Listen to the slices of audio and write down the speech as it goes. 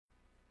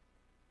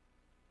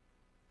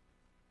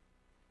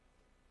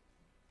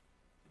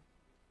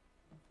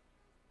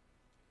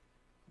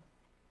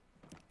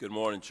Good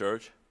morning,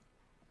 church.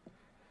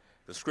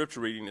 The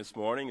scripture reading this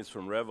morning is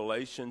from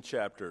Revelation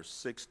chapter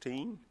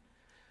 16,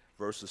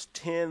 verses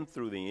 10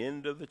 through the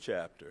end of the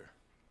chapter.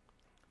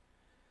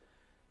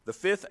 The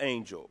fifth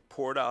angel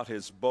poured out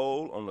his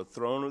bowl on the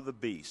throne of the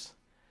beast,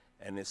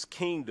 and his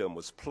kingdom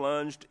was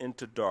plunged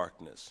into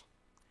darkness.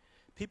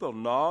 People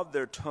gnawed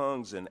their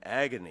tongues in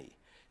agony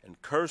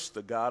and cursed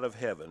the God of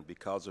heaven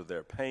because of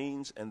their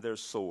pains and their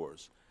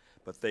sores,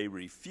 but they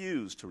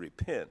refused to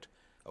repent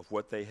of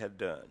what they had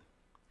done.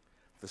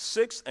 The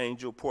sixth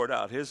angel poured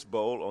out his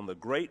bowl on the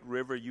great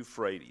river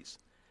Euphrates,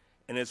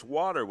 and its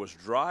water was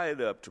dried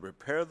up to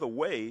prepare the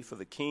way for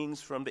the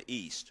kings from the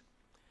east.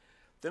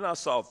 Then I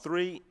saw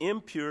three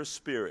impure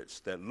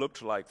spirits that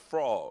looked like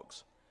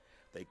frogs.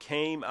 They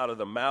came out of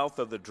the mouth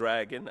of the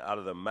dragon, out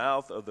of the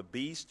mouth of the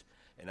beast,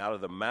 and out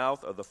of the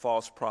mouth of the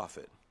false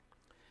prophet.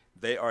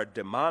 They are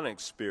demonic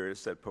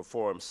spirits that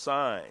perform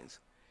signs,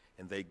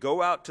 and they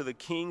go out to the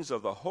kings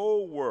of the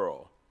whole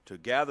world to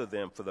gather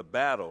them for the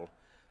battle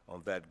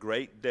on that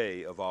great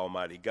day of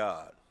Almighty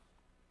God.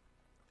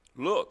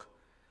 Look,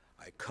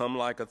 I come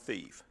like a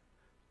thief.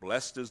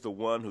 Blessed is the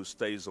one who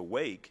stays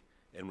awake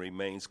and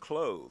remains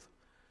clothed,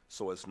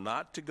 so as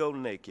not to go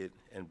naked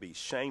and be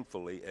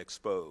shamefully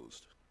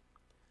exposed.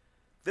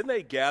 Then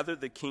they gathered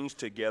the kings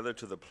together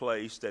to the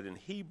place that in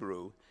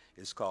Hebrew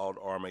is called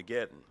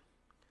Armageddon.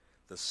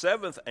 The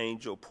seventh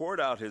angel poured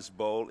out his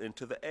bowl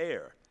into the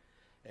air,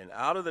 and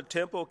out of the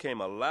temple came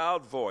a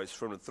loud voice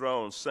from the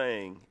throne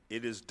saying,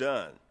 "It is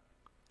done."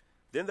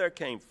 Then there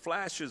came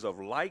flashes of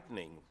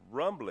lightning,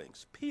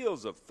 rumblings,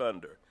 peals of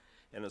thunder,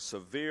 and a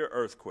severe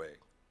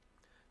earthquake.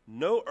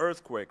 No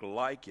earthquake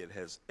like it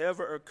has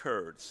ever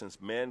occurred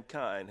since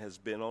mankind has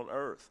been on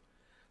earth.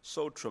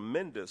 So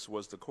tremendous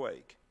was the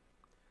quake.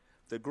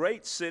 The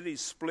great city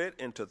split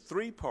into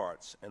three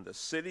parts, and the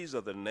cities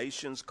of the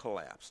nations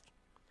collapsed.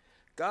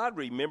 God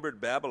remembered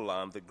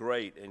Babylon the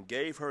Great and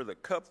gave her the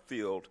cup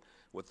filled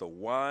with the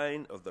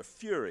wine of the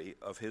fury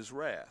of his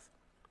wrath.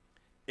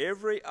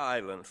 Every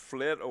island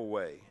fled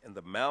away, and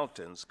the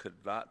mountains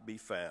could not be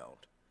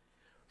found.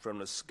 From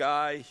the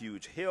sky,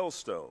 huge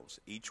hailstones,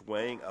 each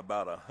weighing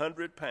about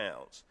 100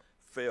 pounds,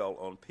 fell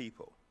on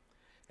people,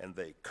 and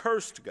they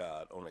cursed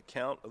God on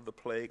account of the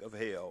plague of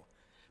hail,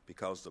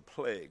 because the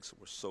plagues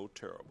were so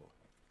terrible.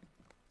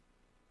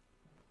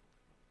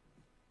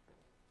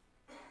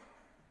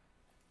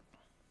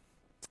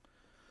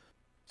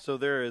 So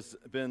there has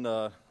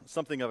been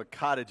something of a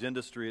cottage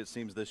industry, it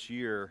seems, this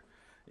year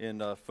in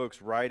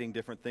folks writing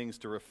different things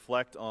to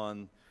reflect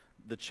on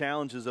the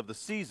challenges of the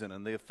season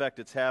and the effect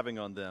it's having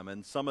on them.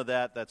 And some of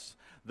that's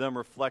them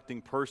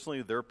reflecting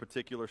personally their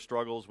particular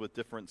struggles with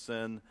different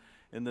sin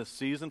in this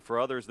season. For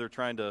others, they're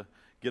trying to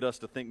get us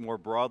to think more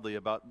broadly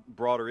about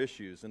broader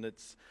issues. And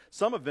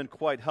some have been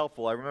quite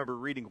helpful. I remember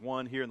reading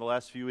one here in the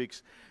last few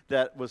weeks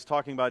that was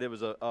talking about, it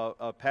was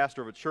a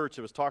pastor of a church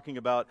that was talking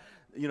about,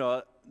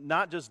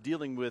 not just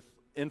dealing with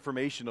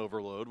information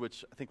overload,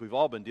 which I think we've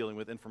all been dealing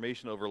with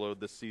information overload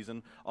this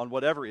season on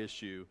whatever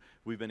issue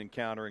we've been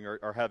encountering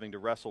or having to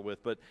wrestle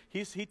with. But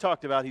he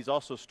talked about he's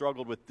also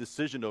struggled with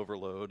decision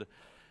overload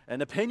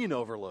and opinion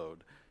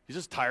overload. He's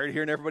just tired of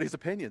hearing everybody's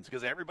opinions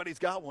because everybody's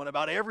got one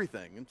about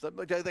everything. And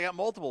sometimes they got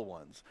multiple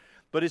ones.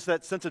 But it's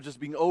that sense of just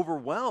being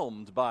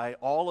overwhelmed by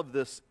all of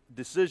this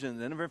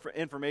decision and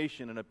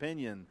information and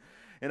opinion.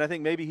 And I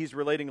think maybe he's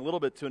relating a little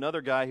bit to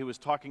another guy who was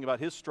talking about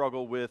his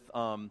struggle with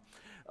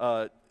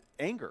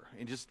anger,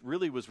 and just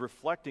really was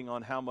reflecting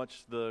on how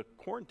much the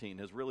quarantine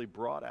has really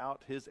brought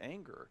out his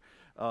anger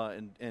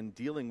and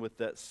dealing with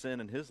that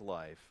sin in his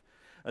life.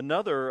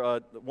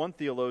 Another, one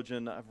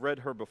theologian, I've read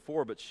her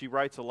before, but she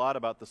writes a lot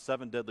about the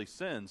 7 deadly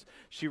sins.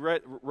 She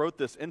wrote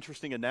this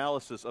interesting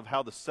analysis of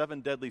how the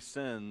 7 deadly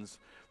sins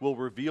will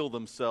reveal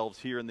themselves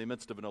here in the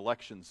midst of an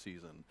election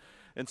season.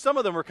 And some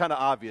of them are kind of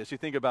obvious. You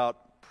think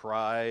about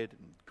pride,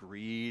 and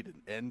greed, and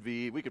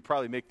envy. We could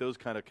probably make those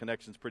kind of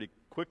connections pretty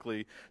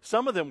quickly.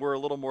 Some of them were a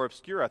little more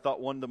obscure. I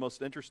thought one of the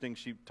most interesting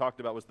she talked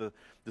about was the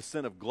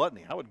sin of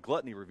gluttony. How would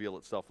gluttony reveal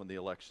itself in the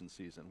election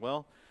season?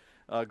 Well,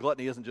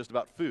 gluttony isn't just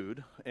about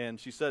food. And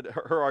she said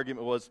her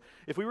argument was,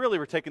 if we really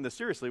were taking this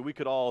seriously, we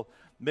could all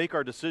make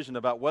our decision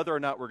about whether or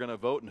not we're going to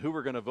vote and who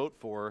we're going to vote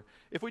for.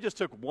 If we just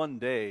took one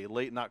day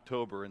late in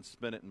October and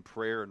spent it in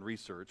prayer and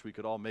research, we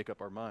could all make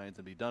up our minds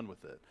and be done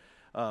with it.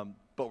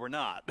 But we're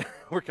not.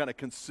 We're kind of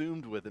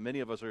consumed with it.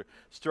 Many of us are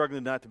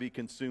struggling not to be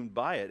consumed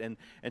by it.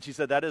 And she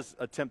said that is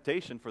a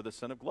temptation for the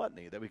sin of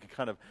gluttony, that we can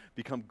kind of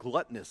become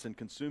gluttonous in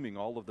consuming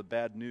all of the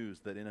bad news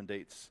that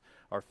inundates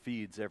our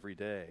feeds every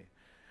day.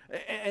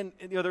 And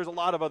there's a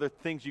lot of other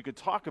things you could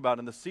talk about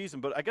in the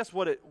season, but I guess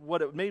what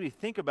it made me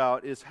think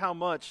about is how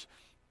much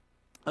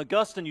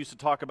Augustine used to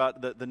talk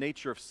about the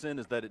nature of sin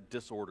is that it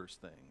disorders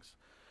things.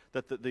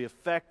 That the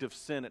effect of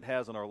sin it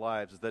has on our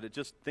lives is that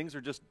things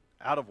are just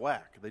out of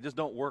whack. They just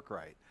don't work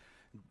right.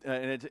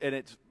 And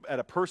it's at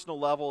a personal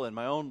level, in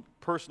my own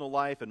personal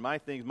life and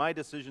my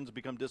decisions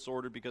become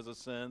disordered because of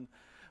sin.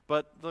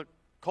 But the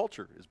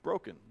culture is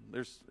broken.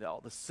 There's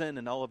the sin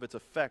and all of its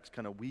effects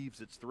kind of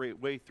weaves its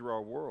way through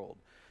our world.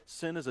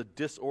 Sin is a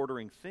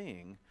disordering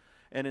thing.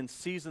 And in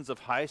seasons of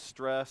high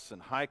stress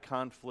and high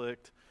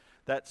conflict,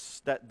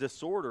 that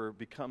disorder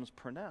becomes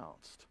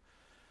pronounced.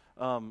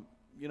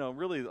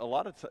 Really, a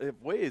lot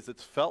of ways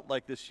it's felt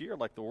like this year,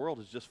 like the world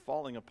is just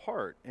falling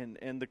apart.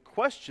 And the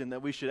question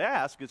that we should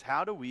ask is,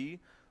 how do we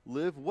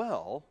live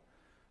well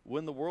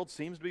when the world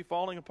seems to be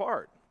falling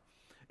apart?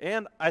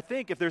 And I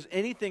think if there's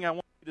anything I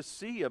want you to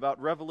see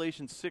about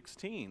Revelation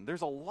 16,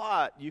 there's a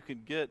lot you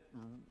can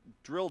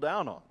drill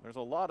down on. There's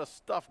a lot of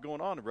stuff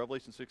going on in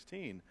Revelation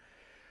 16.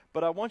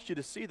 But I want you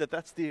to see that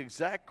that's the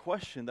exact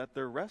question that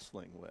they're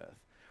wrestling with.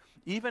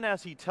 Even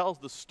as he tells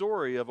the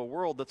story of a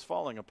world that's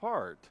falling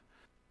apart,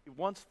 he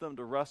wants them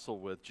to wrestle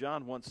with.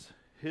 John wants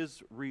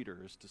his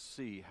readers to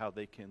see how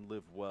they can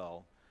live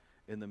well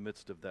in the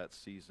midst of that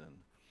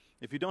season.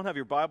 If you don't have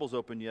your Bibles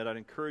open yet, I'd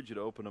encourage you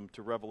to open them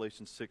to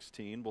Revelation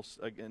 16.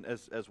 Again,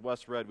 as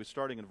Wes read, we're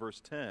starting in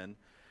verse 10.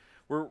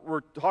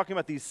 We're talking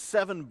about these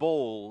 7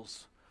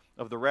 bowls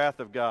of the wrath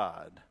of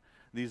God.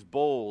 These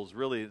bowls,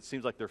 really, it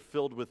seems like they're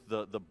filled with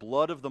the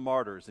blood of the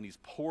martyrs, and he's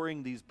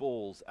pouring these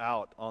bowls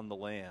out on the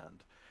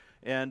land.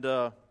 And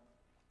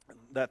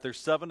that there's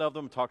 7 of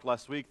them. We talked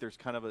last week, there's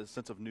kind of a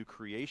sense of new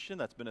creation.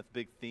 That's been a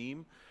big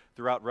theme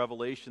throughout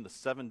Revelation. The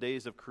 7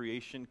 days of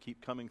creation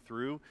keep coming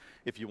through.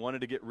 If you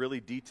wanted to get really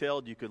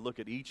detailed, you could look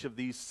at each of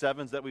these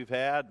 7s that we've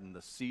had, and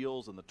the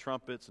seals and the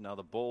trumpets and now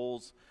the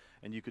bowls,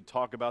 and you could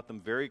talk about them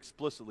very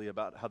explicitly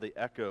about how they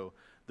echo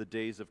the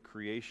days of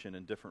creation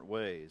in different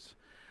ways.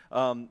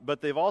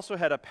 But they've also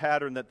had a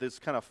pattern that this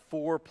kind of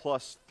 4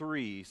 plus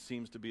 3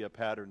 seems to be a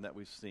pattern that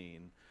we've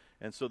seen.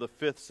 And so the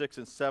 5th, 6th,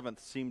 and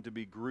 7th seem to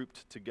be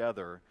grouped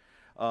together.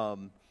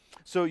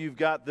 So you've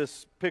got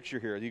this picture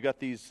here. You've got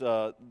these,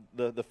 the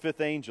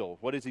 5th angel.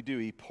 What does he do?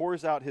 He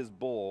pours out his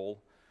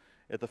bowl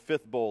at the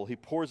 5th bowl. He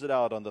pours it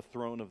out on the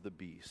throne of the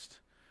beast.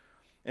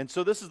 And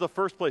so this is the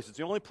first place. It's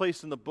the only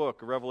place in the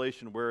book of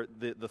Revelation where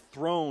the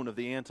throne of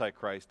the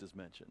Antichrist is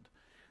mentioned.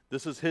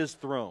 This is his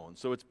throne.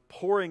 So it's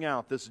pouring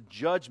out this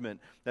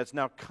judgment that's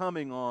now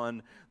coming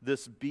on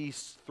this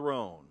beast's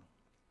throne.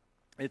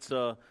 It's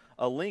a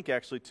link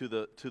actually to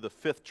the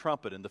 5th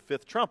trumpet. In the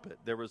 5th trumpet,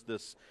 there was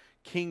this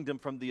kingdom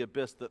from the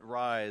abyss that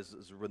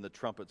rises when the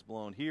trumpet's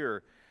blown.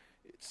 Here,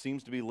 it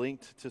seems to be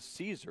linked to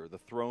Caesar, the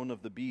throne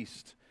of the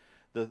beast.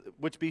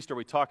 Which beast are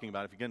we talking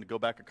about? If you're going to go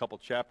back a couple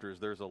chapters,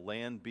 there's a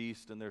land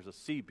beast and there's a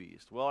sea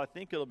beast. Well, I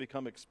think it'll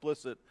become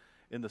explicit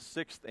in the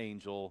 6th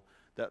angel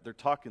that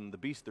the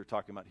beast they're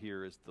talking about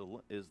here is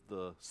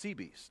the sea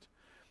beast.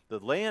 The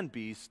land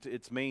beast,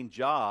 its main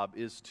job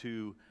is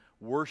to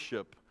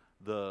worship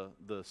the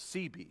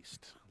sea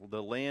beast.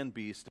 The land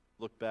beast,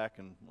 look back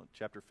in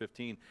chapter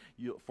 14,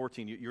 you're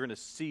going to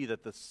see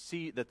that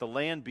the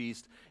land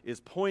beast is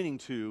pointing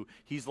to,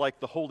 he's like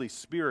the Holy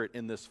Spirit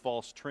in this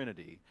false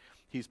trinity.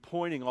 He's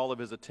pointing all of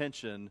his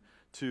attention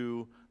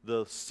to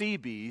the sea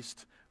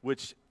beast,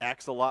 which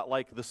acts a lot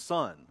like the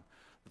Son.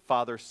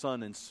 Father,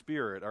 Son, and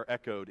Spirit are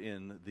echoed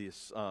in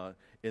this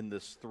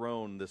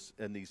throne,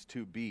 and these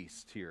 2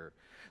 beasts here.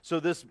 So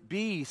this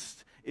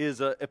beast is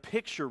a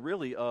picture,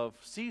 really, of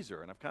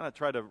Caesar. And I've kind of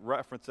tried to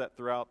reference that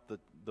throughout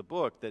the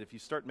book, that if you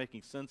start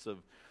making sense of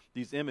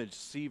these images,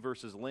 sea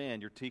versus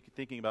land, you're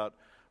thinking about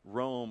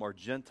Rome or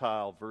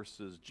Gentile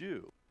versus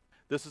Jew.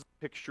 This is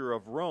a picture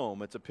of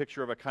Rome. It's a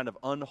picture of a kind of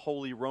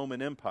unholy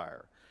Roman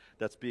Empire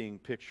that's being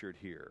pictured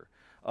here.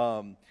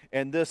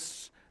 And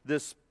this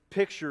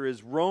picture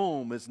is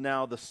Rome is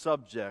now the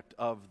subject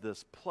of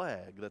this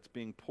plague that's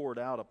being poured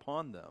out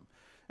upon them.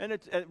 And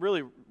it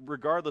really,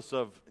 regardless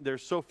of,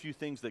 there's so few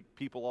things that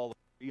people all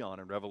agree on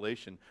in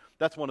Revelation,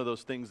 that's one of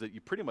those things that you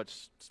pretty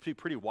much see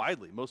pretty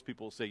widely. Most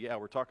people will say, yeah,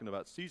 we're talking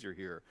about Caesar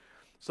here.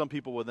 Some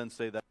people will then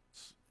say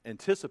that's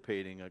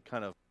anticipating a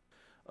kind of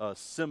a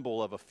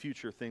symbol of a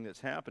future thing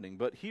that's happening.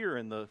 But here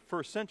in the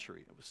 1st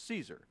century, it was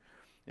Caesar.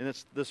 And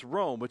it's this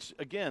Rome, which,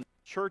 again,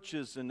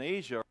 churches in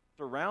Asia are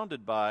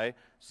surrounded by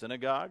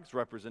synagogues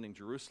representing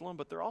Jerusalem,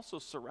 but they're also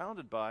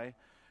surrounded by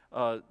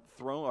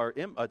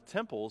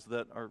temples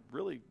that are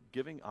really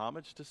giving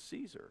homage to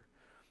Caesar.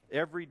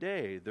 Every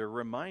day they're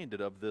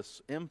reminded of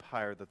this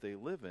empire that they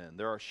live in.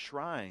 There are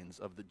shrines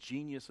of the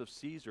genius of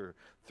Caesar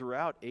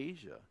throughout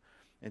Asia.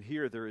 And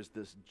here there is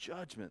this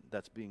judgment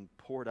that's being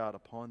poured out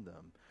upon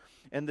them.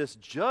 And this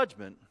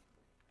judgment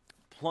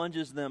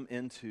plunges them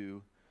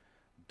into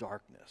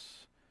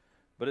darkness.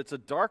 But it's a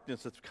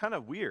darkness that's kind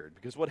of weird,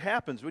 because what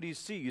happens, what do you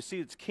see? You see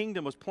its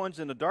kingdom was plunged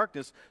into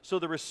darkness, so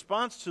the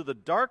response to the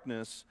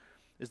darkness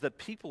is that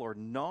people are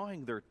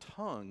gnawing their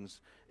tongues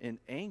in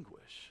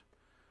anguish.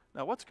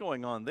 Now, what's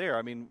going on there?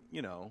 I mean,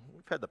 we've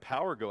had the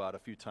power go out a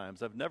few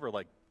times. I've never,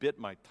 bit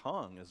my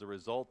tongue as a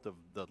result of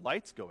the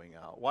lights going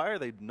out. Why are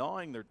they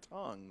gnawing their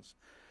tongues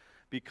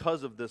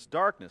because of this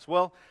darkness?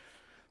 Well,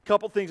 a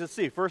couple things to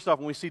see. First off,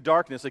 when we see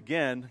darkness,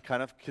 again,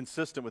 kind of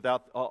consistent with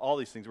all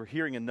these things, we're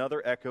hearing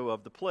another echo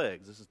of the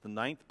plagues. This is the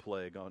 9th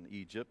plague on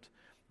Egypt.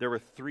 There were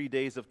 3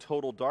 days of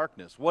total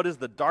darkness. What is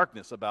the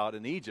darkness about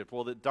in Egypt?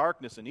 Well, the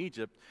darkness in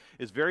Egypt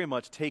is very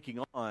much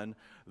taking on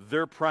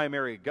their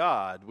primary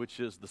god, which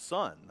is the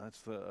sun.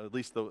 That's at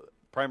least the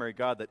primary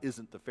god that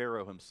isn't the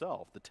Pharaoh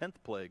himself. The 10th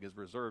plague is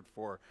reserved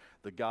for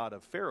the god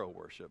of Pharaoh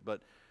worship.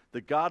 But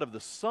the god of the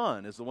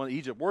sun is the one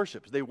Egypt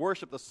worships. They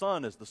worship the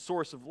sun as the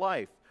source of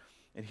life.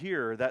 And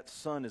here, that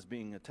sun is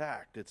being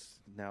attacked. It's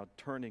now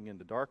turning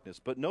into darkness.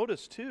 But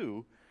notice,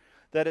 too,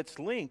 that it's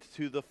linked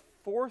to the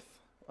fourth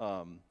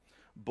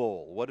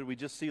bowl. What did we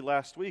just see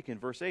last week in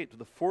verse 8?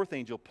 The fourth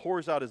angel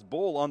pours out his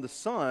bowl on the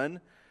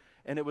sun,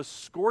 and it was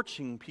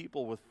scorching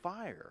people with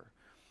fire.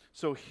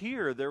 So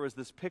here, there was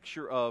this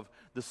picture of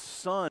the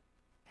sun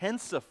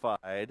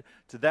intensified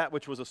to that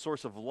which was a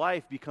source of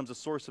life becomes a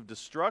source of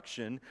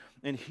destruction.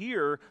 And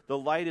here, the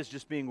light is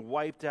just being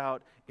wiped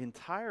out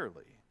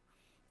entirely.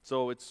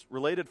 So it's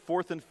related.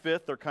 Fourth and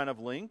fifth are kind of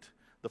linked,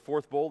 the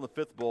fourth bowl and the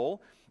fifth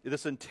bowl.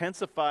 This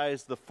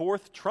intensifies the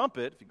fourth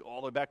trumpet. If you go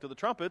all the way back to the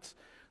trumpets,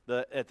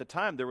 at the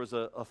time there was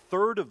a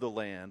third of the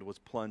land was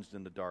plunged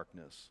into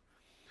darkness.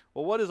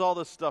 Well, what is all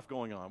this stuff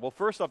going on? Well,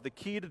 first off, the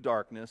key to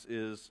darkness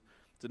is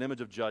it's an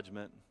image of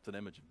judgment. It's an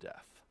image of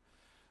death.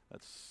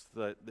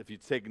 If you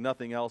take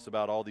nothing else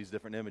about all these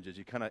different images,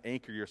 you kind of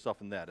anchor yourself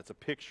in that. It's a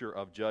picture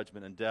of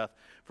judgment and death.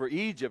 For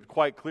Egypt,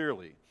 quite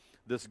clearly,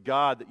 this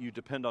God that you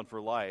depend on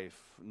for life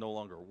no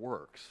longer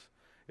works.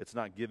 It's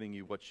not giving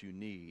you what you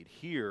need.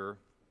 Here,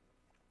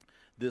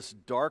 this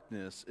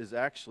darkness is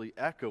actually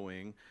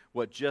echoing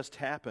what just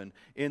happened.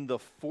 In the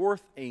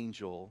fourth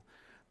angel,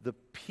 the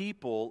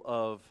people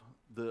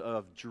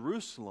of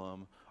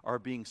Jerusalem are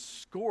being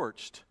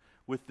scorched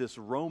with this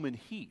Roman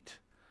heat.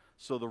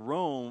 So the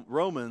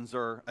Romans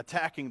are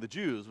attacking the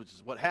Jews, which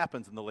is what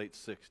happens in the late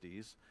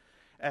 60s.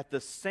 At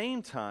the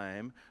same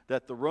time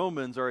that the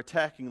Romans are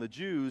attacking the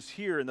Jews,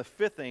 here in the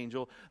fifth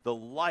angel, the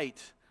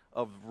light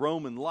of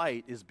Roman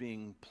light is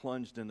being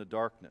plunged into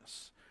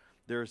darkness.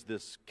 There's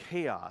this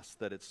chaos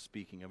that it's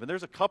speaking of. And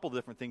there's a couple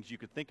different things you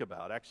could think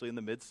about. Actually, in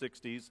the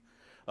mid-60s,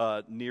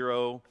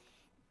 Nero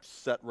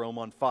set Rome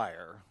on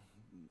fire.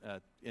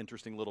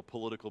 Interesting little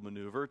political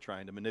maneuver,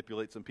 trying to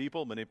manipulate some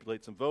people,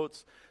 manipulate some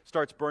votes,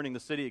 starts burning the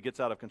city, it gets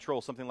out of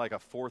control. Something like a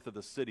fourth of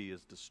the city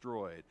is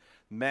destroyed.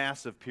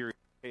 Massive period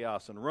of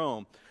chaos in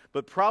Rome.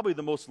 But probably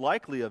the most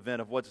likely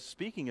event of what's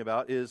speaking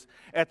about is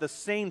at the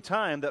same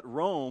time that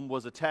Rome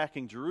was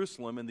attacking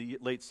Jerusalem in the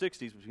late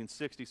 60s, between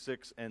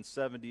 66 and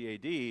 70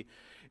 AD,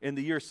 in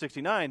the year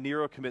 69,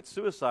 Nero commits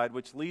suicide,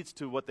 which leads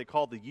to what they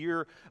call the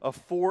year of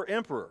 4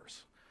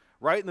 emperors.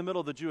 Right in the middle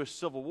of the Jewish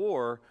Civil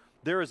War,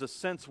 there is a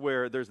sense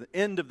where there's the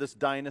end of this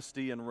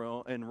dynasty in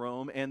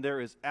Rome, and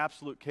there is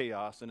absolute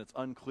chaos, and it's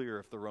unclear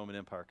if the Roman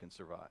Empire can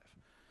survive.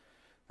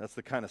 That's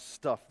the kind of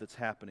stuff that's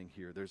happening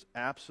here. There's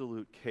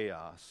absolute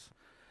chaos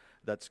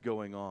that's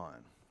going on.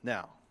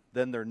 Now,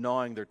 then they're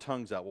gnawing their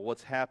tongues out. Well,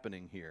 what's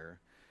happening here?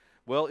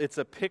 Well, it's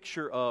a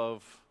picture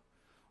of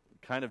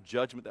kind of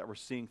judgment that we're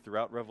seeing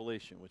throughout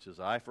Revelation, which is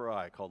eye for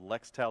eye, called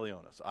lex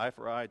talionis, eye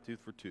for eye,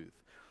 tooth for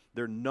tooth.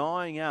 They're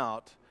gnawing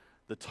out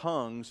the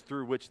tongues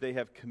through which they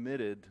have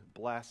committed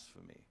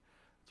blasphemy.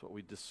 That's what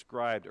we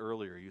described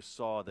earlier. You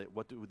saw that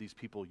what do these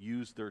people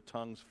use their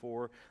tongues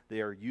for?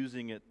 They are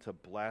using it to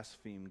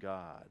blaspheme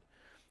God.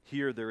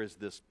 Here there is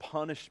this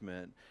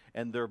punishment,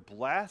 and their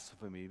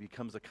blasphemy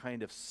becomes a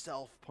kind of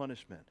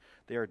self-punishment.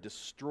 They are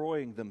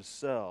destroying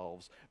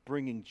themselves,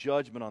 bringing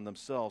judgment on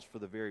themselves for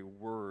the very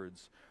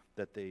words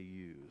that they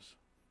use.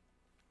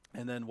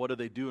 And then what do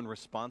they do in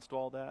response to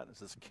all that? As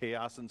this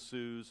chaos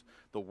ensues,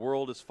 the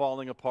world is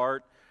falling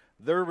apart.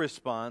 Their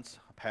response,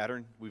 a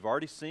pattern we've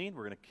already seen,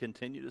 we're going to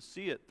continue to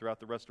see it throughout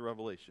the rest of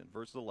Revelation.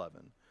 Verse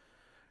 11,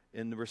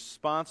 in the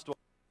response to all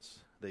this,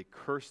 they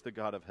curse the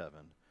God of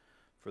heaven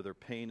for their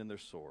pain and their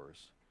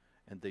sores,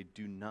 and they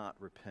do not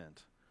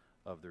repent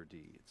of their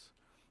deeds.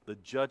 The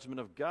judgment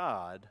of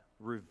God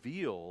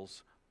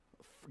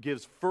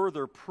gives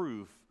further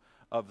proof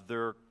of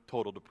their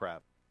total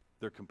depravity,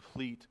 their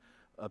complete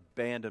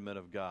abandonment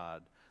of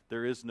God.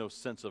 There is no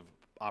sense of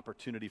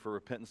opportunity for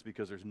repentance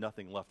because there's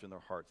nothing left in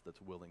their hearts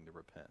that's willing to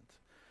repent.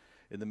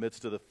 In the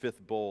midst of the fifth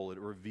bowl, it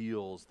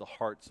reveals the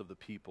hearts of the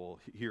people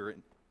here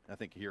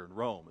in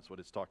Rome is what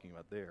it's talking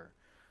about there.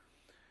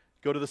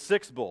 Go to the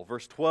sixth bowl,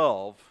 verse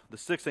 12. The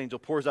sixth angel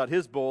pours out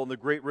his bowl in the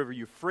great river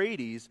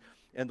Euphrates,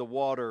 and the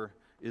water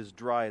is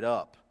dried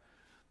up.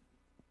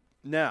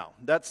 Now,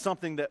 that's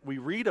something that we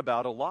read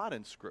about a lot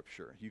in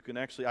Scripture. You can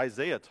actually,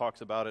 Isaiah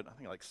talks about it, I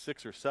think like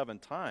 6 or 7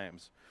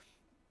 times.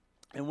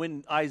 And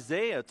when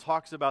Isaiah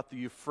talks about the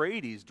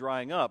Euphrates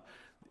drying up,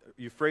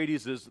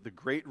 Euphrates is the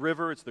great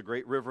river. It's the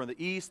great river in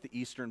the east, the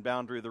eastern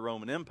boundary of the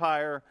Roman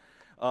Empire.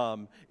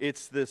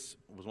 It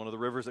was one of the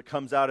rivers that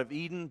comes out of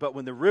Eden. But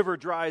when the river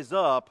dries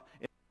up,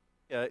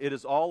 it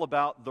is all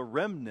about the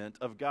remnant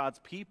of God's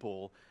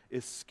people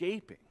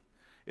escaping.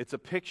 It's a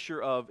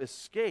picture of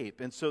escape.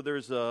 And so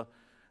there's a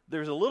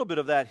little bit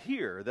of that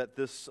here, that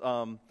this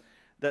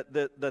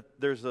that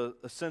there's a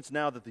sense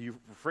now that the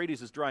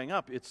Euphrates is drying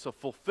up. It's a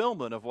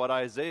fulfillment of what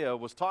Isaiah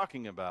was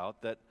talking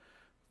about, that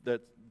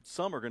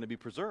some are going to be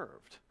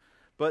preserved.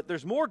 But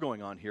there's more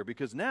going on here,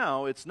 because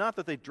now it's not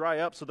that they dry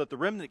up so that the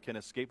remnant can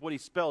escape. What he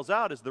spells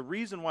out is the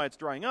reason why it's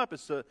drying up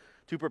is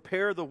to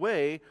prepare the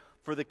way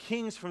for the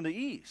kings from the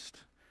east.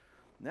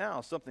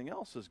 Now something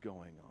else is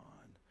going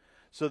on.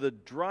 So the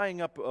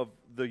drying up of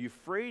the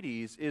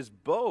Euphrates is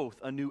both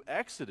a new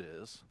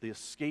exodus, the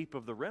escape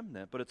of the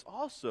remnant, but it's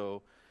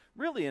also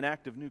really an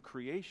act of new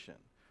creation.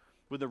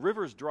 When the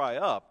rivers dry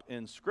up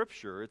in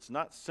Scripture, it's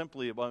not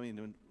simply,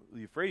 when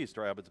the Euphrates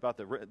dry up, it's about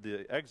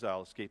the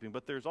exile escaping,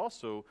 but there's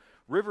also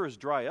rivers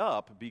dry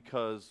up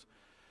because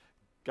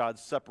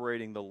God's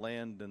separating the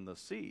land and the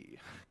sea.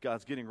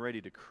 God's getting ready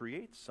to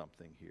create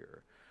something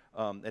here.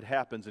 It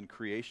happens in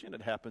creation.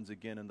 It happens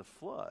again in the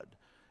flood.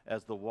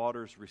 As the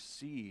waters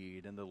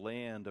recede and the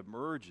land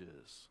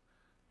emerges,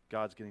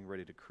 God's getting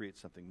ready to create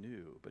something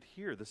new. But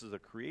here, this is a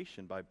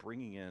creation by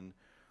bringing in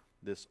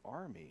this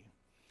army.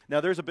 Now,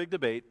 there's a big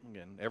debate.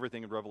 Again,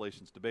 everything in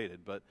Revelation is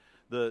debated, but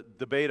the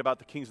debate about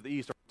the kings of the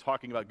east are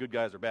talking about good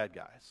guys or bad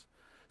guys.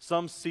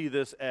 Some see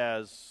this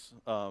as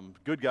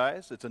good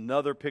guys. It's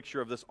another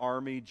picture of this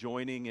army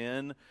joining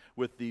in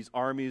with these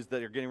armies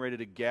that are getting ready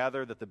to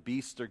gather, that the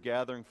beasts are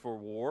gathering for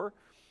war.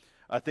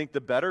 I think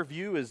the better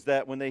view is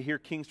that when they hear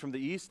kings from the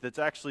east, that's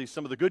actually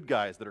some of the good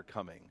guys that are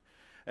coming.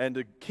 And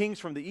the kings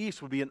from the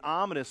east would be an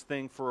ominous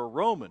thing for a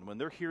Roman. When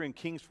they're hearing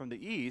kings from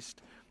the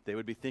east, they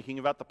would be thinking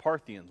about the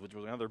Parthians, which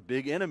was one of their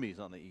big enemies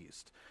on the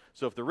east.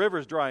 So if the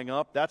river's drying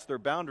up, that's their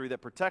boundary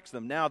that protects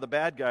them. Now the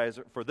bad guys,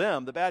 for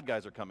them, the bad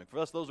guys are coming. For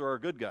us, those are our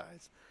good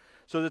guys.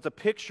 So it's a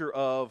picture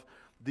of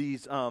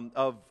these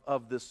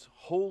of this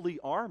holy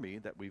army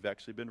that we've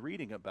actually been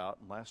reading about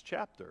in last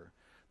chapter.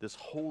 This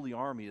holy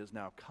army is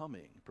now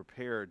coming,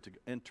 prepared to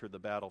enter the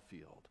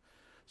battlefield.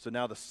 So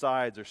now the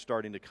sides are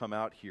starting to come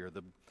out here.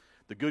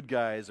 The good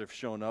guys have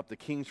shown up. The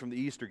kings from the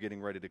east are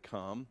getting ready to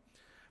come.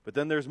 But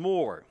then there's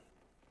more.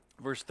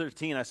 Verse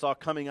 13, I saw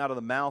coming out of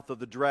the mouth of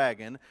the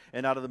dragon,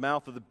 and out of the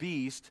mouth of the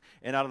beast,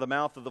 and out of the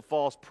mouth of the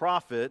false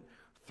prophet,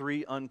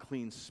 3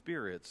 unclean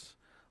spirits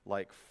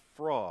like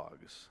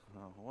frogs.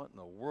 Now, what in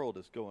the world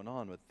is going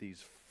on with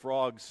these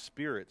frog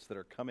spirits that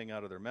are coming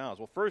out of their mouths?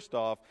 Well, first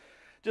off,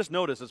 just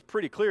notice it's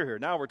pretty clear here.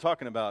 Now we're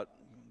talking about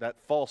that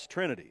false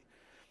trinity.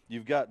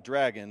 You've got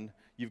dragon,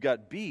 you've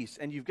got beast,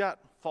 and you've got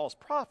false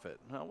prophet.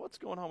 Now, what's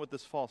going on with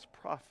this false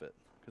prophet?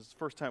 Because it's the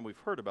first time we've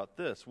heard about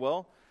this.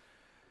 Well,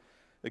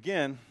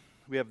 again,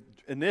 we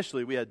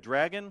had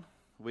dragon,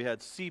 we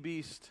had sea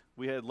beast,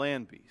 we had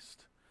land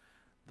beast.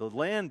 The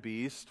land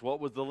beast,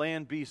 what was the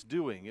land beast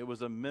doing? It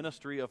was a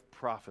ministry of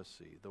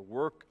prophecy. The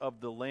work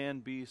of the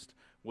land beast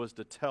was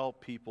to tell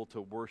people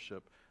to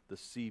worship the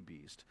sea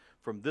beast.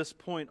 From this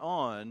point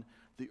on,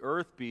 the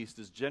earth beast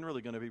is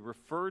generally going to be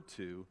referred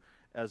to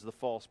as the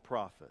false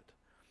prophet,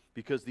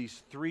 because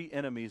these 3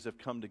 enemies have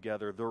come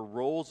together. Their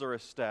roles are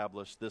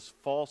established. This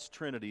false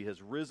trinity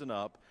has risen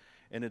up,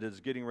 and it is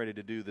getting ready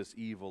to do this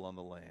evil on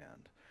the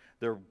land.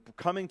 They're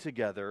coming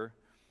together,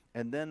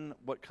 and then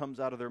what comes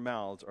out of their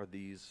mouths are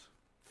these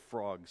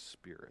frog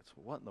spirits.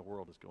 What in the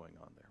world is going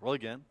on there? Well,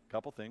 again, a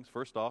couple things.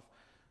 First off,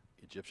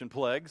 Egyptian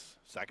plagues.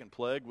 Second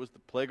plague was the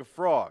plague of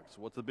frogs.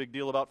 What's the big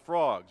deal about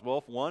frogs? Well,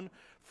 for one,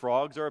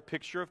 frogs are a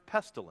picture of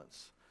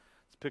pestilence.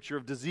 It's a picture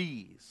of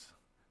disease,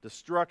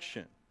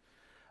 destruction.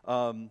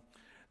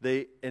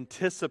 They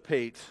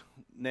anticipate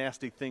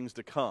nasty things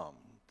to come.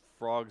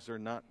 Frogs are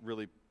not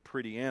really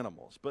pretty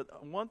animals.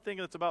 But one thing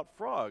that's about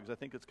frogs, I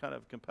think it's kind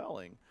of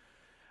compelling.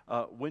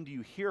 When do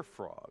you hear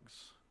frogs?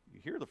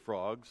 You hear the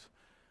frogs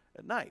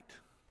at night.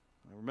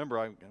 I remember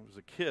I was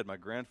a kid, my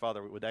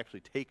grandfather would actually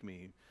take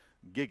me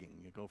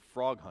gigging, go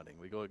frog hunting.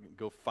 We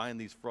go find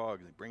these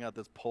frogs and bring out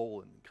this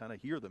pole and kind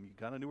of hear them. You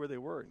kind of knew where they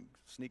were and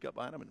sneak up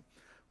behind them and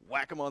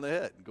whack them on the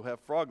head and go have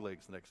frog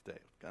legs the next day.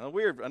 Kind of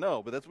weird, I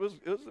know, but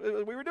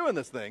we were doing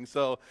this thing.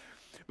 So,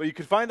 but you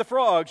could find the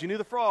frogs. You knew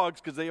the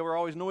frogs because they were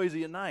always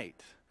noisy at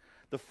night.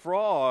 The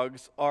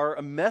frogs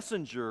are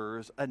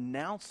messengers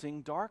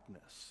announcing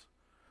darkness.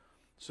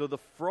 So the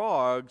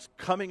frogs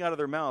coming out of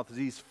their mouths,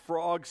 these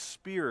frog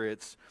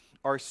spirits,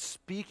 are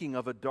speaking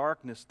of a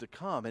darkness to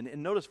come. And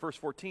notice verse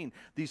 14,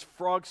 these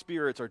frog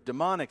spirits are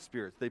demonic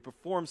spirits. They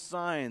perform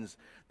signs.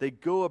 They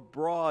go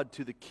abroad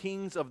to the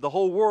kings of the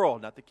whole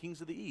world, not the kings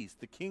of the east,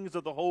 the kings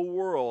of the whole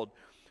world,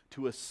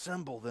 to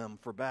assemble them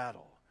for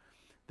battle.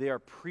 They are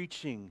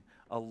preaching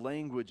a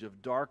language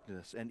of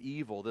darkness and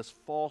evil. This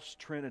false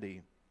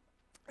trinity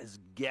is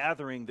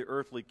gathering the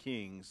earthly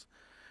kings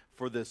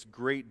for this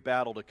great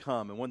battle to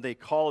come. And when they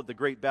call it the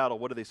great battle,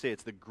 what do they say?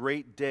 It's the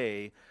great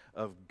day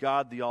of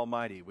God the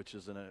Almighty, which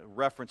is a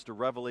reference to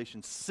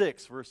Revelation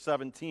 6, verse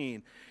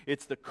 17.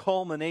 It's the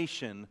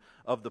culmination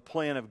of the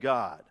plan of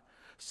God.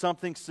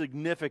 Something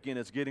significant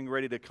is getting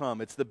ready to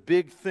come. It's the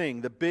big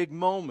thing, the big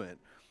moment.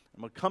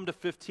 I'm going to come to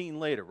 15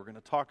 later. We're going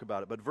to talk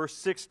about it. But verse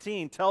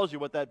 16 tells you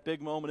what that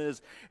big moment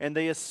is. And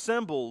they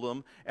assemble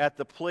them at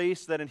the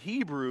place that in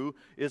Hebrew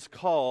is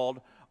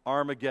called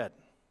Armageddon.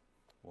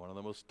 One of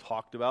the most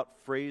talked about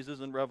phrases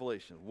in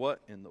Revelation.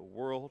 What in the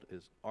world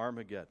is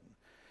Armageddon?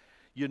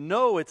 You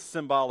know it's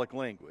symbolic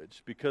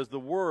language because the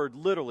word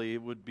literally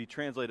would be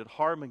translated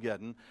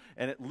Harmageddon,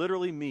 and it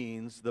literally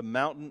means the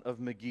mountain of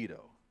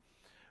Megiddo,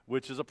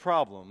 which is a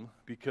problem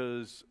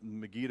because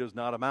Megiddo is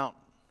not a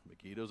mountain.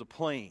 Megiddo is a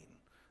plain.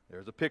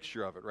 There's a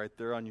picture of it right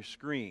there on your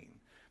screen.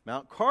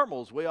 Mount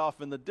Carmel's way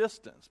off in the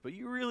distance, but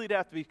you really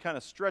have to be kind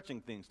of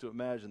stretching things to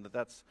imagine that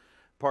that's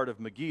part of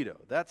Megiddo.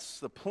 That's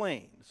the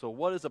plain. So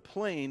what is a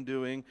plain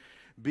doing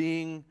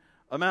being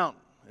a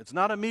mountain? It's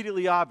not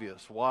immediately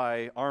obvious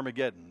why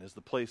Armageddon is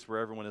the place where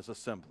everyone is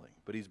assembling,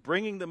 but he's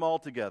bringing them all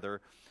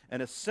together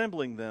and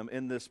assembling them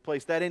in this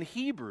place that in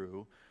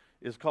Hebrew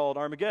is called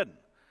Armageddon.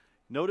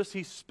 Notice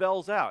he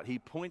spells out, he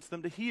points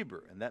them to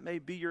Hebrew, and that may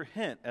be your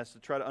hint as to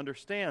try to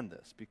understand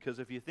this, because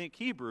if you think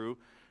Hebrew,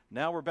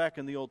 now we're back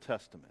in the Old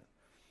Testament.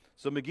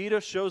 So Megiddo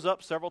shows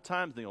up several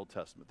times in the Old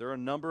Testament. There are a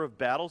number of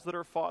battles that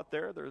are fought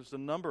there. There's a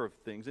number of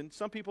things, and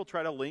some people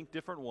try to link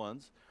different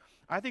ones.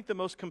 I think the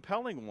most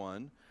compelling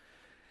one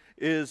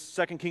is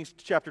 2 Kings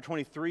chapter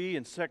 23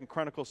 and 2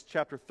 Chronicles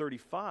chapter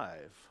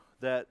 35,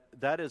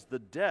 that is the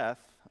death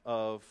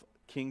of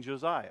King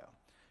Josiah.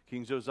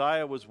 King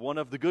Josiah was one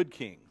of the good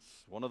kings,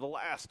 one of the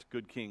last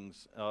good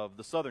kings of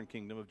the southern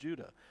kingdom of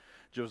Judah.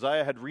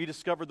 Josiah had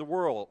rediscovered the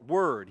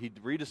word. He'd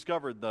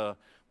rediscovered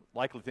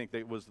likely think that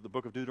it was the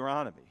book of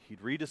Deuteronomy.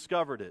 He'd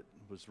rediscovered it,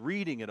 was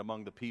reading it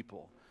among the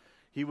people.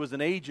 He was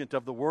an agent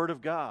of the word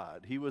of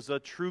God. He was a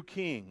true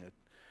king,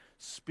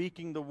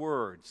 speaking the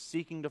word,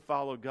 seeking to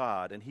follow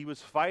God. And he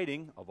was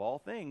fighting, of all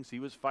things, he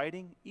was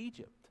fighting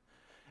Egypt.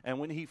 And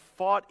when he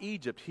fought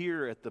Egypt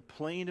here at the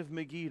plain of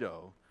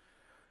Megiddo,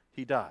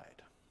 he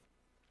died.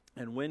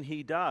 And when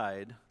he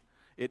died,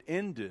 it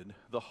ended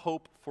the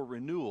hope for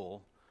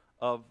renewal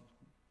of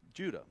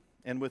Judah.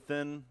 And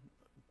within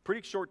a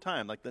pretty short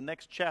time, like the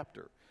next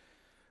chapter,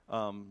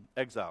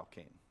 exile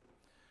came.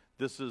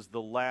 This was the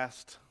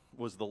last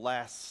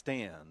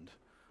stand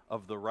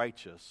of the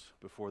righteous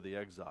before the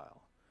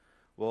exile.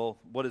 Well,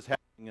 what is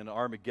happening in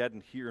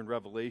Armageddon here in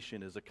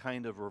Revelation is a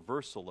kind of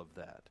reversal of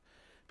that.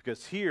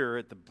 Because here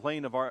at the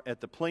plain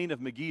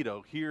of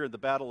Megiddo, here at the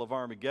Battle of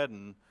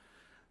Armageddon,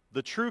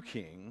 the true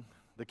king,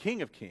 the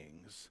King of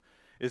Kings,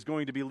 is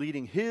going to be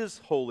leading his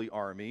holy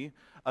army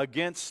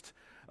against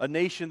a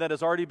nation that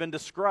has already been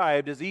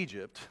described as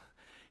Egypt.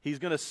 He's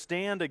going to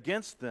stand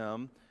against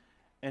them,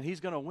 and he's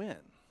going to win.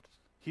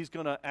 He's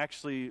going to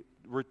actually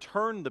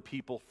return the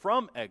people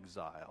from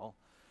exile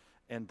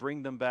and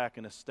bring them back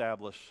and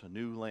establish a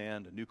new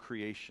land, a new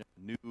creation,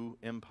 a new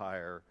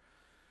empire.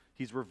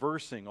 He's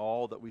reversing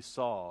all that we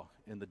saw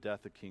in the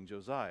death of King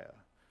Josiah.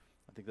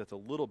 I think that's a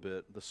little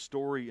bit the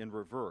story in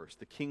reverse.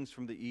 The kings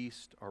from the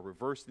east are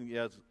reversing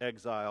the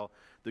exile.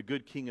 The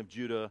good king of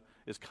Judah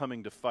is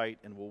coming to fight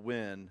and will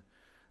win.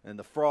 And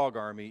the frog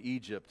army,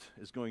 Egypt,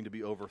 is going to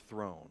be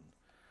overthrown.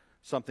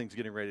 Something's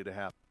getting ready to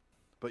happen.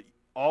 But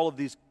all of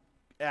these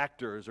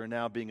actors are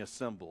now being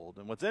assembled.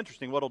 And what's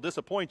interesting, what'll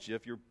disappoint you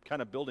if you're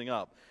kind of building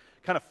up,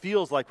 kind of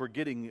feels like we're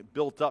getting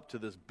built up to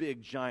this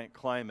big, giant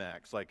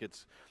climax. Like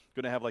it's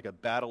going to have like a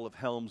Battle of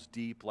Helm's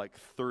Deep, like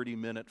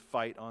 30-minute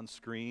fight on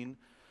screen.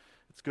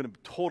 It's going to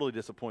totally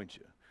disappoint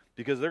you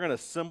because they're going to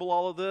assemble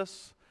all of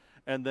this,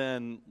 and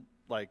then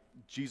like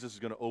Jesus is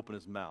going to open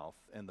his mouth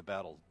and the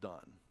battle's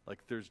done. Like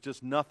there's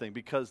just nothing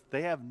because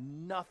they have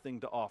nothing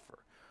to offer.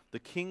 The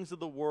kings of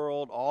the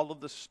world, all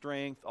of the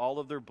strength, all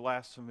of their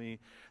blasphemy,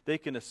 they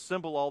can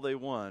assemble all they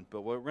want,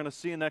 but what we're going to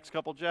see in the next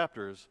couple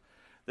chapters,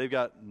 they've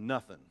got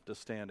nothing to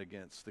stand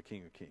against the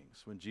King of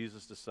Kings. When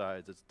Jesus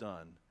decides it's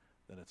done,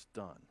 then it's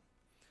done.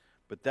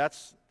 But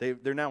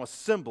they're now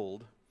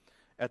assembled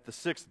at the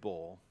sixth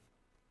bowl.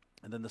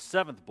 And then the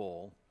seventh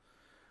bowl,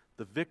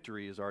 the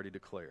victory is already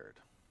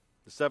declared.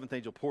 The seventh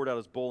angel poured out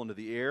his bowl into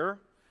the air,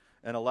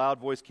 and a loud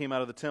voice came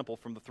out of the temple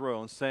from the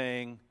throne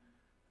saying,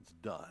 "It's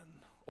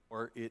done,"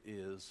 or "It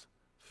is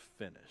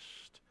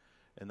finished."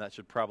 And that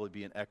should probably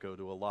be an echo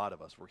to a lot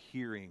of us. We're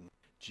hearing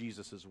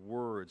Jesus'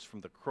 words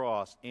from the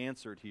cross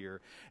answered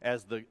here.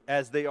 As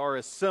they are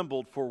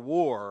assembled for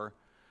war,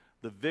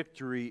 the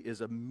victory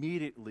is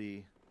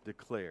immediately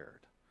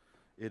declared.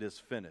 It is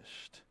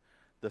finished.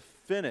 The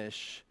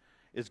finish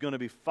is going to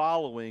be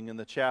following in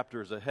the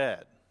chapters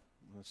ahead.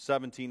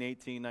 17,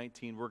 18,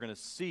 19, we're going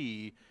to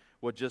see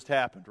what just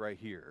happened right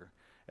here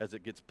as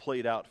it gets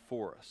played out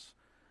for us.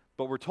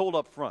 But we're told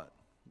up front,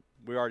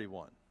 we already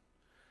won.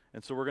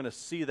 And so we're going to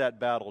see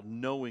that battle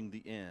knowing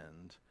the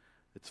end.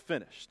 It's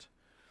finished.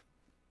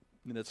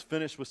 And it's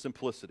finished with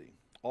simplicity.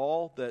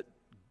 All that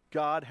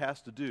God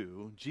has to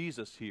do,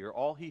 Jesus here,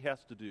 all he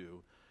has to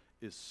do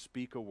is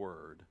speak a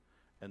word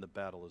and the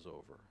battle is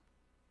over.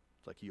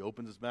 It's like he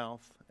opens his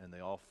mouth and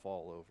they all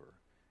fall over.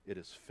 It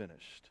is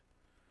finished.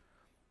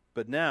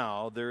 But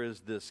now there is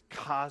this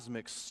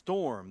cosmic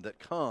storm that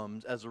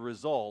comes as a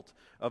result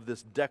of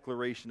this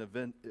declaration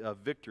of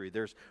victory.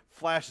 There's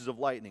flashes of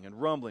lightning and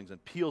rumblings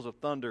and peals of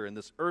thunder and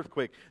this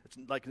earthquake. It's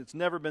like it's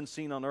never been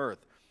seen on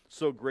earth.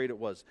 So great it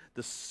was.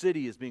 The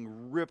city is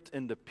being ripped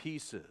into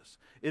pieces.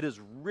 It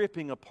is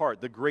ripping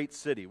apart the great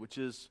city, which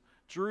is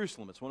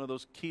Jerusalem. It's one of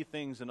those key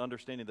things in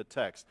understanding the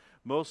text.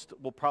 Most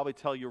will probably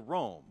tell you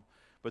Rome.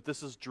 But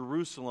this is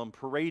Jerusalem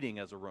parading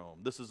as a Rome.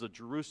 This is a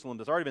Jerusalem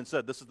that's already been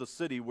said. This is the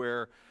city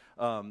where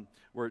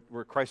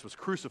Christ was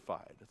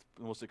crucified. It's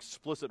the most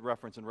explicit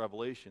reference in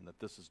Revelation that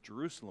this is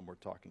Jerusalem we're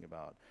talking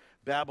about.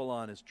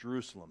 Babylon is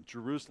Jerusalem.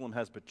 Jerusalem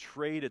has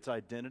betrayed its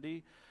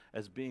identity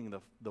as being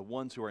the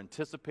ones who are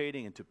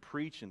anticipating and to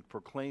preach and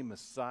proclaim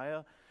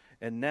Messiah.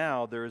 And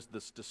now there is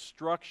this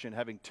destruction,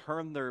 having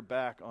turned their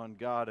back on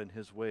God and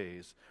his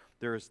ways.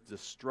 There is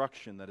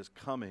destruction that is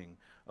coming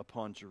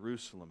upon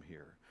Jerusalem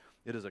here.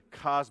 It is a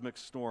cosmic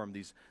storm,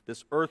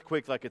 this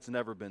earthquake like it's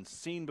never been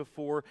seen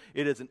before.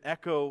 It is an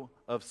echo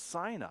of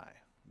Sinai,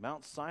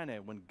 Mount Sinai,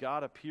 when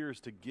God appears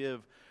to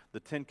give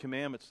the Ten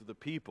Commandments to the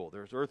people.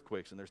 There's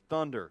earthquakes and there's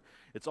thunder.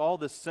 It's all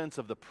this sense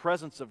of the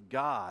presence of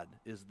God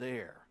is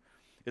there.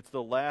 It's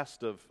the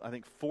last of, I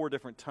think, 4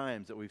 different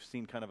times that we've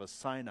seen kind of a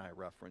Sinai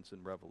reference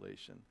in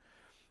Revelation.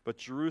 But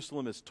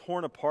Jerusalem is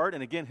torn apart,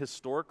 and again,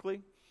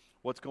 historically,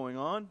 what's going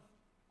on?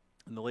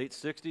 In the late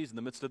 60s, in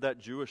the midst of that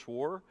Jewish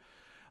war,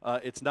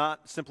 it's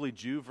not simply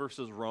Jew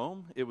versus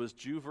Rome. It was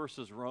Jew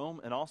versus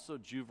Rome and also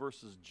Jew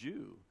versus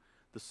Jew.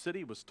 The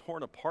city was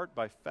torn apart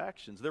by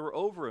factions. There were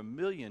over 1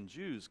 million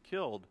Jews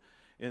killed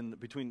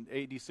between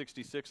AD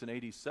 66 and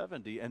AD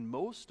 70, and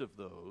most of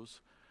those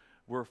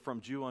were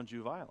from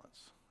Jew-on-Jew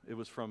violence. It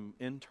was from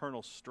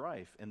internal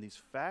strife, and these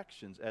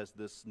factions, as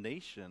this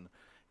nation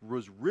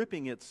was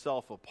ripping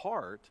itself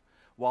apart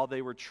while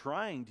they were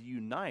trying to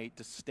unite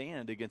to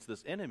stand against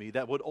this enemy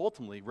that would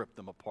ultimately rip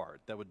them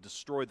apart, that would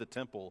destroy the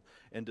temple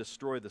and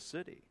destroy the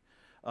city.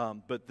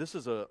 But this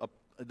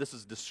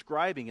is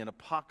describing in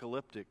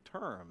apocalyptic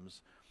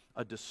terms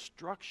a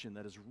destruction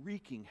that is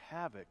wreaking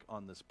havoc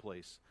on this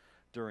place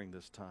during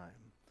this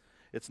time.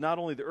 It's not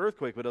only the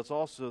earthquake, but it's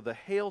also the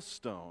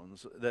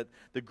hailstones, that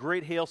the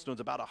great hailstones,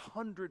 about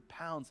 100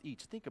 pounds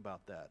each. Think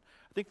about that.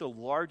 I think the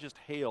largest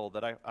hail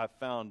that I've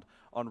found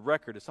on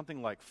record is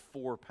something like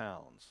 4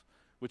 pounds,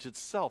 which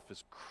itself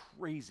is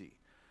crazy.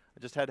 I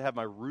just had to have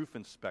my roof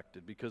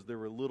inspected because there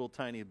were little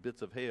tiny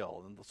bits of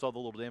hail and saw the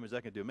little damage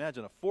that can do.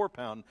 Imagine a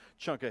 4-pound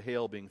chunk of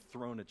hail being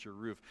thrown at your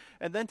roof.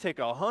 And then take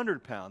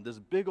 100 pound, this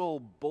big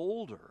old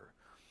boulder.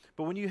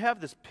 But when you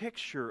have this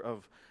picture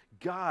of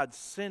God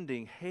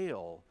sending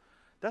hail,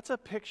 that's a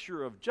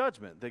picture of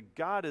judgment, that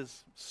God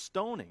is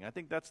stoning. I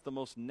think that's the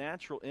most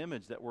natural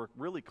image that we're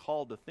really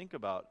called to think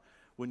about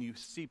when you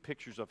see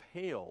pictures of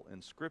hail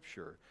in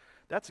Scripture.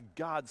 That's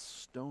God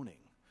stoning.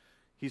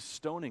 He's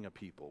stoning a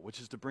people, which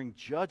is to bring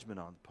judgment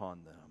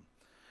upon them.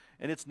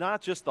 And it's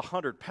not just the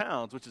 100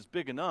 pounds, which is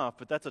big enough,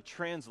 but that's a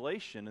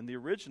translation. In the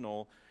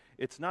original,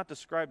 it's not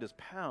described as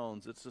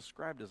pounds, it's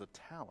described as a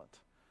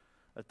talent.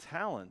 A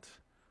talent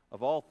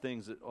of all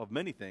things, of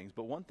many things,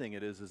 but one thing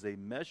it is a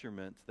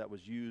measurement that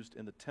was used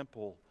in the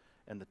temple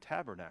and the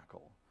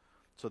tabernacle.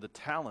 So the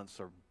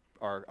talents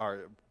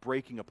are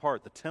breaking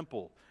apart. The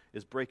temple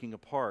is breaking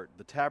apart.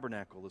 The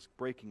tabernacle is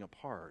breaking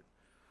apart.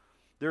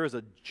 There is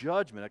a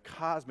judgment, a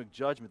cosmic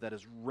judgment that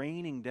is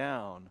raining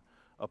down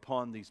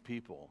upon these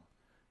people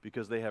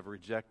because they have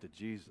rejected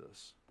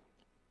Jesus.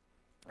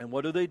 And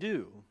what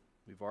do?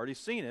 We've already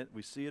seen it.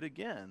 We see it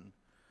again.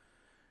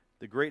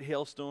 The great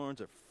hailstones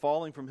are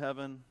falling from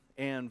heaven.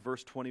 And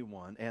verse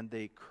 21, and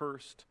they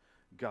cursed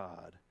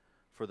God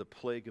for the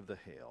plague of the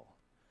hail,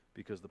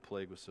 because the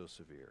plague was so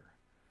severe.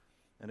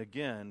 And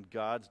again,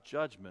 God's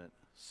judgment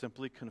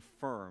simply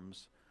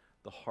confirms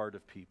the heart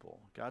of people.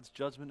 God's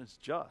judgment is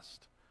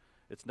just.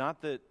 It's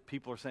not that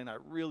people are saying, I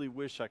really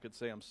wish I could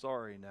say I'm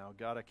sorry now.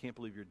 God, I can't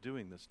believe you're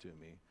doing this to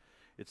me.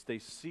 It's they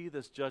see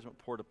this judgment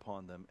poured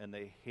upon them, and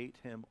they hate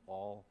him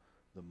all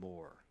the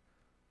more.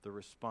 The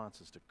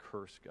response is to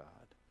curse God.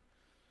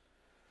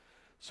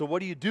 So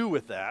what do you do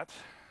with that?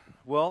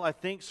 Well, I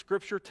think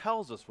Scripture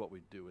tells us what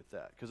we do with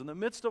that. Because in the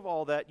midst of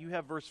all that, you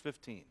have verse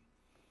 15.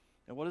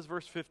 And what does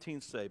verse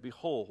 15 say?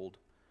 Behold,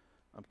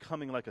 I'm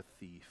coming like a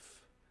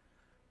thief.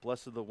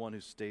 Blessed the one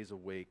who stays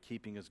awake,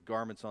 keeping his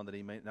garments on that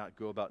he may not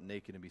go about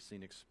naked and be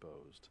seen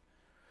exposed.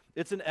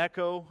 It's an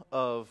echo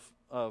of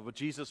what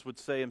Jesus would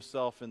say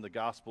himself in the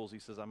Gospels. He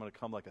says, I'm going to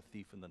come like a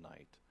thief in the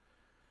night.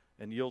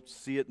 And you'll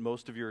see it,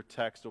 most of your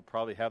text will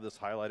probably have this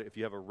highlighted. If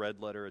you have a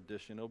red letter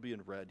edition, it'll be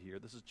in red here.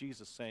 This is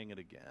Jesus saying it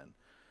again.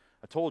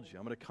 I told you,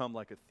 I'm going to come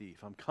like a thief.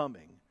 I'm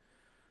coming.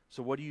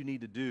 So what do you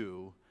need to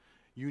do?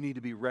 You need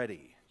to be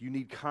ready. You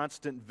need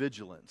constant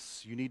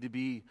vigilance. You need to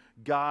be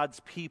God's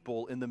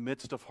people in the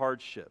midst of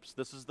hardships.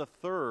 This is the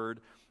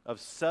third of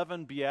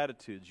 7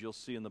 beatitudes you'll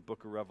see in the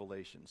book of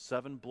Revelation.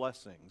 7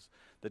 blessings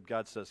that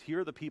God says, here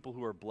are the people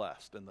who are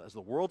blessed. And as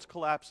the world's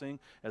collapsing,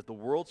 as the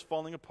world's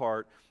falling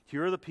apart,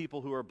 here are the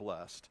people who are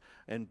blessed.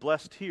 And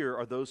blessed here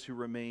are those who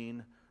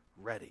remain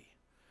ready.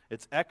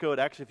 It's echoed,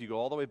 actually, if you go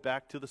all the way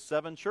back to the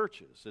 7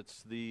 churches.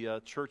 It's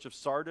the church of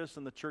Sardis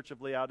and the church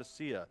of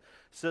Laodicea. It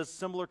says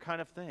similar kind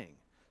of thing.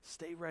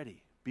 Stay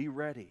ready. Be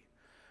ready.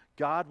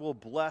 God will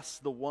bless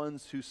the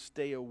ones who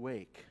stay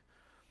awake.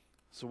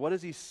 So what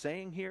is he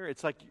saying here?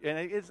 It's like, and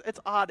it's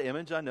odd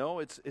image, I know.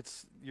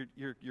 It's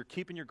you're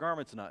keeping your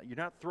garments on. You're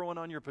not throwing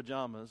on your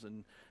pajamas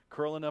and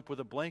curling up with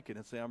a blanket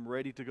and saying, I'm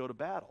ready to go to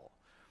battle.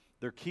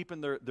 They're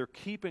keeping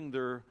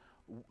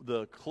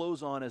the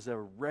clothes on as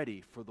they're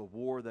ready for the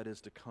war that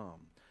is to come.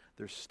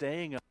 They're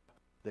staying up.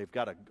 They've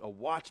got a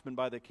watchman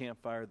by the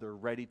campfire. They're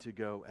ready to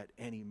go at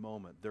any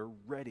moment. They're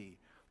ready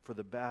for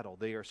the battle.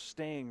 They are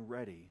staying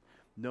ready,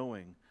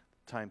 knowing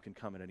time can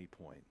come at any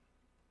point.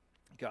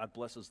 God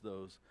blesses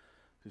those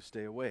who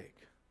stay awake.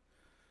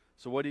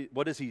 So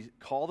what does he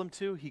call them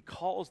to? He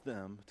calls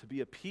them to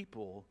be a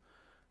people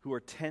who are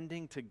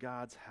tending to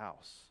God's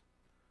house,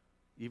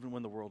 even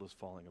when the world is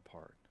falling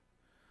apart.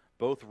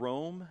 Both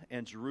Rome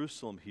and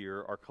Jerusalem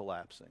here are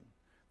collapsing.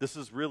 This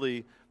is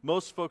really,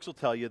 most folks will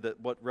tell you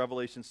that what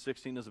Revelation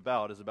 16 is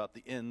about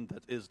the end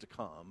that is to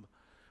come.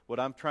 What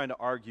I'm trying to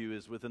argue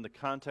is within the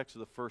context of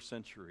the first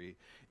century,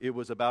 it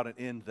was about an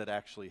end that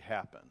actually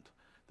happened.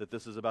 That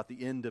this is about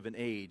the end of an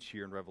age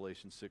here in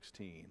Revelation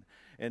 16.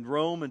 And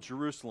Rome and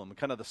Jerusalem,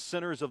 kind of the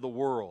centers of the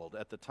world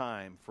at the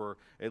time for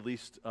at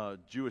least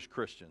Jewish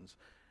Christians,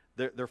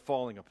 they're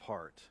falling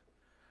apart.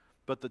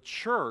 But the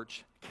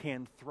church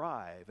can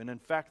thrive. And in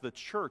fact, the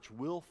church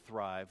will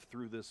thrive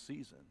through this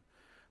season.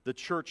 The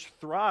church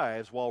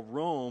thrives while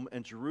Rome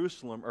and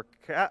Jerusalem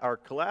are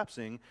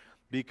collapsing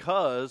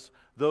because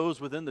those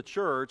within the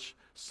church,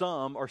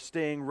 some are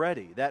staying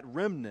ready. That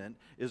remnant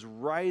is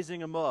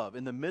rising above.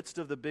 In the midst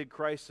of the big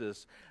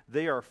crisis,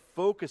 they are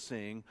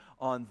focusing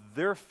on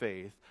their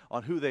faith,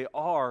 on who they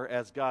are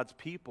as God's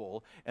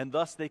people, and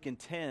thus they can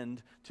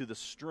tend to the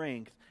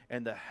strength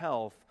and the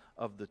health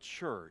of the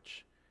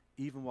church,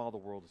 even while the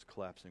world is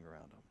collapsing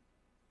around them.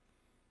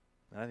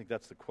 And I think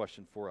that's the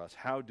question for us.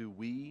 How do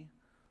we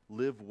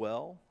live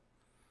well?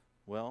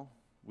 Well,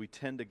 we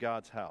tend to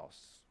God's house,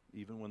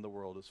 even when the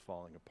world is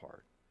falling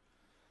apart.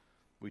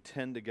 We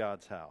tend to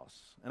God's house.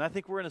 And I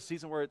think we're in a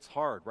season where it's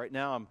hard. Right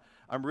now,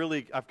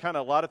 I've kind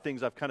of, a lot of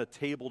things I've kind of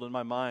tabled in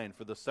my mind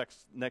for the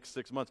next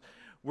 6 months.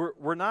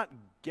 We're not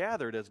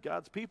gathered as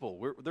God's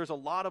people. There's a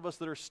lot of us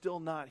that are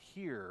still not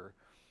here,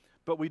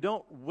 but we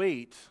don't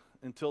wait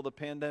until the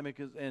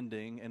pandemic is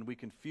ending and we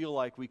can feel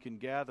like we can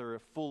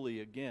gather fully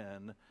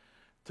again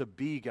to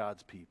be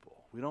God's people.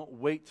 We don't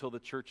wait till the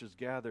church is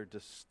gathered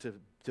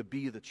to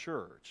be the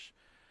church.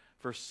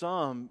 For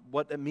some,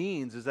 what that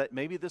means is that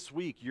maybe this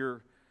week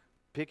you're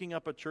picking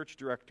up a church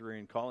directory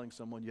and calling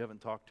someone you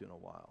haven't talked to in a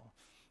while.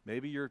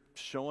 Maybe you're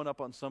showing up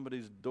on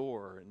somebody's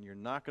door and you're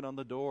knocking on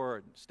the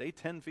door. Stay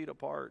 10 feet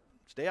apart.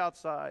 Stay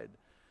outside.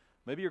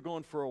 Maybe you're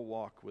going for a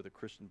walk with a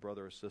Christian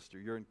brother or sister.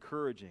 You're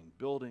encouraging,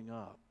 building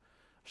up,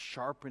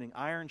 sharpening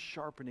iron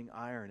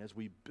as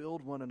we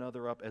build one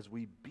another up, as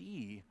we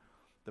be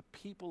the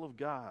people of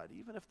God,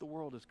 even if the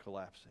world is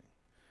collapsing.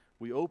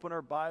 We open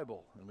our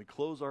Bible and we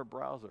close our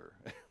browser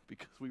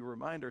because we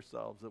remind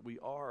ourselves that we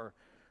are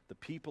the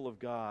people of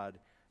God,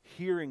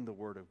 hearing the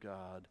Word of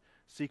God,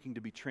 seeking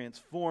to be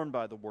transformed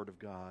by the Word of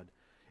God,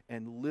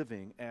 and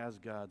living as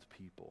God's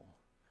people.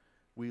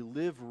 We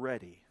live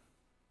ready,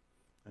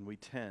 and we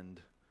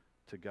tend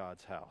to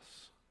God's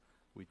house.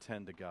 We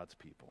tend to God's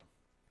people.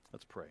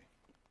 Let's pray.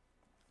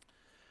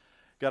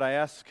 God, I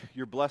ask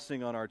your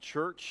blessing on our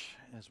church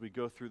as we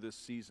go through this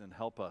season.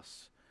 Help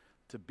us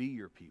to be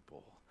your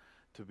people,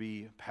 to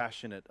be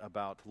passionate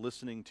about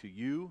listening to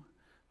you,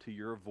 to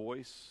your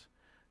voice,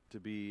 to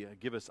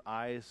give us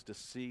eyes to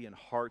see and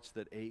hearts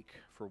that ache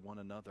for one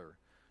another,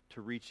 to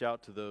reach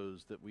out to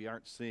those that we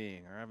aren't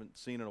seeing or haven't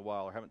seen in a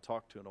while or haven't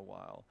talked to in a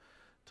while,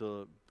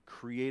 to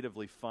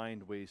creatively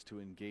find ways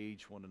to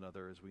engage one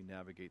another as we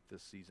navigate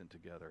this season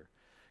together.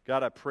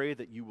 God, I pray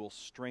that you will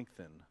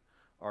strengthen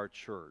our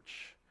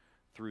church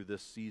through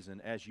this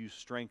season as you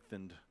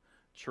strengthened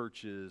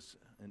churches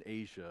in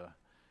Asia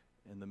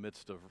in the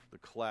midst of the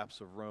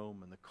collapse of Rome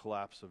and the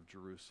collapse of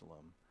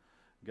Jerusalem.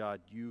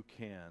 God, you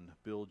can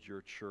build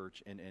your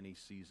church in any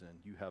season.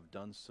 You have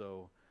done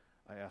so.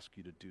 I ask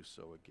you to do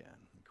so again.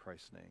 In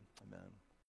Christ's name, amen.